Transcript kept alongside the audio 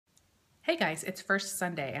Hey guys, it's first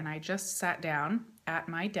Sunday and I just sat down at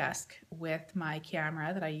my desk with my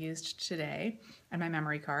camera that I used today and my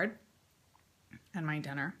memory card and my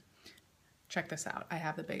dinner. Check this out. I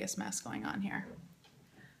have the biggest mess going on here.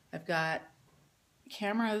 I've got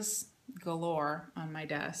cameras galore on my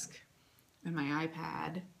desk and my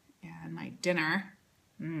iPad and my dinner.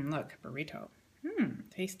 Look, burrito.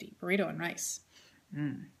 Tasty. Burrito and rice.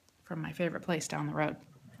 From my favorite place down the road.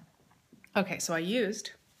 Okay, so I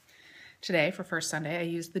used today for first Sunday, I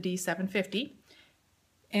used the D750,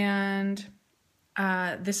 and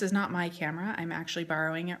this is not my camera. I'm actually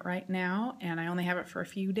borrowing it right now, and I only have it for a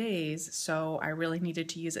few days, so I really needed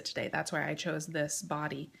to use it today. That's why I chose this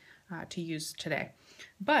body to use today.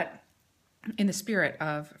 But in the spirit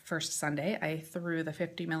of first Sunday, I threw the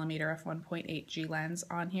 50mm f1.8G lens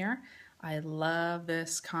on here. I love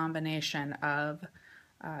this combination of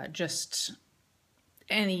just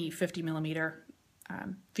any 50mm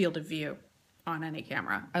field of view on any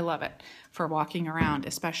camera. I love it for walking around,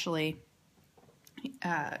 especially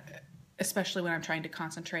when I'm trying to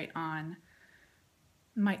concentrate on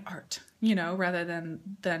my art, you know, rather than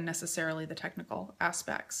necessarily the technical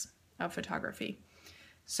aspects of photography.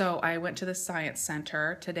 So I went to the Science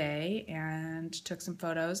Center today and took some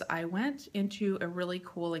photos. I went into a really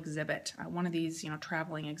cool exhibit, one of these,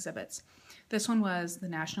 traveling exhibits. This one was the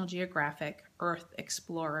National Geographic Earth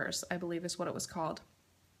Explorers, I believe is what it was called.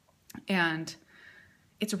 And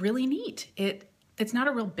it's really neat. It's not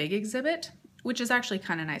a real big exhibit, which is actually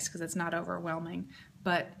kind of nice because it's not overwhelming,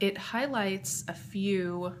 but it highlights a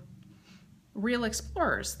few real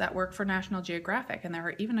explorers that work for National Geographic, and there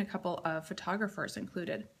are even a couple of photographers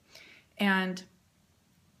included. And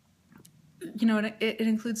it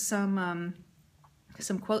includes some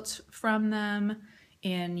quotes from them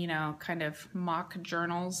in kind of mock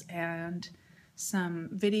journals and some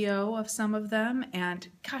video of some of them. And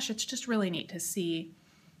gosh, it's just really neat to see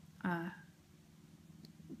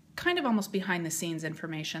kind of almost behind the scenes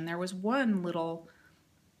information. There was one little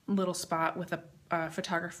spot with a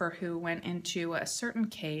photographer who went into a certain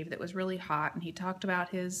cave that was really hot, and he talked about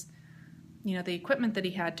his, the equipment that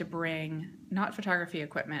he had to bring, not photography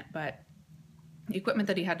equipment, but the equipment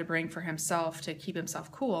that he had to bring for himself to keep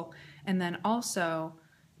himself cool. And then also,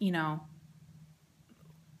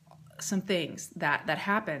 some things that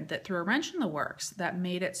happened that threw a wrench in the works that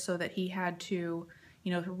made it so that he had to,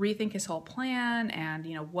 rethink his whole plan and,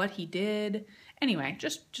 what he did. Anyway,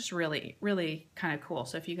 just really, really kind of cool.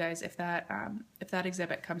 So if you guys, if that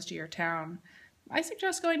exhibit comes to your town, I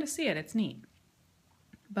suggest going to see it. It's neat.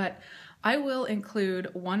 But I will include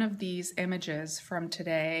one of these images from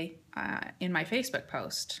today in my Facebook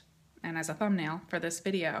post and as a thumbnail for this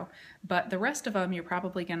video, but the rest of them you're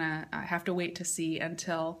probably gonna have to wait to see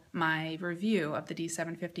until my review of the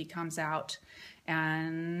D750 comes out,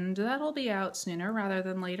 and that'll be out sooner rather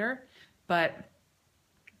than later. But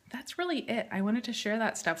that's really it. I wanted to share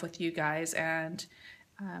that stuff with you guys, and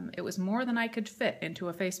it was more than I could fit into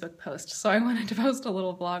a Facebook post, so I wanted to post a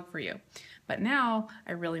little vlog for you. But now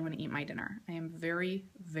I really want to eat my dinner. I am very,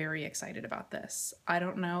 very excited about this. I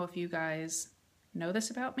don't know if you guys know this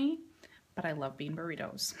about me, but I love bean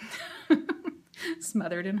burritos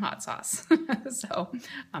smothered in hot sauce. So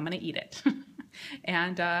I'm gonna eat it.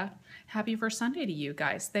 And happy first Sunday to you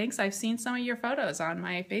guys. Thanks. I've seen some of your photos on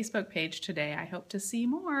my Facebook page today. I hope to see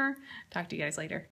more. Talk to you guys later.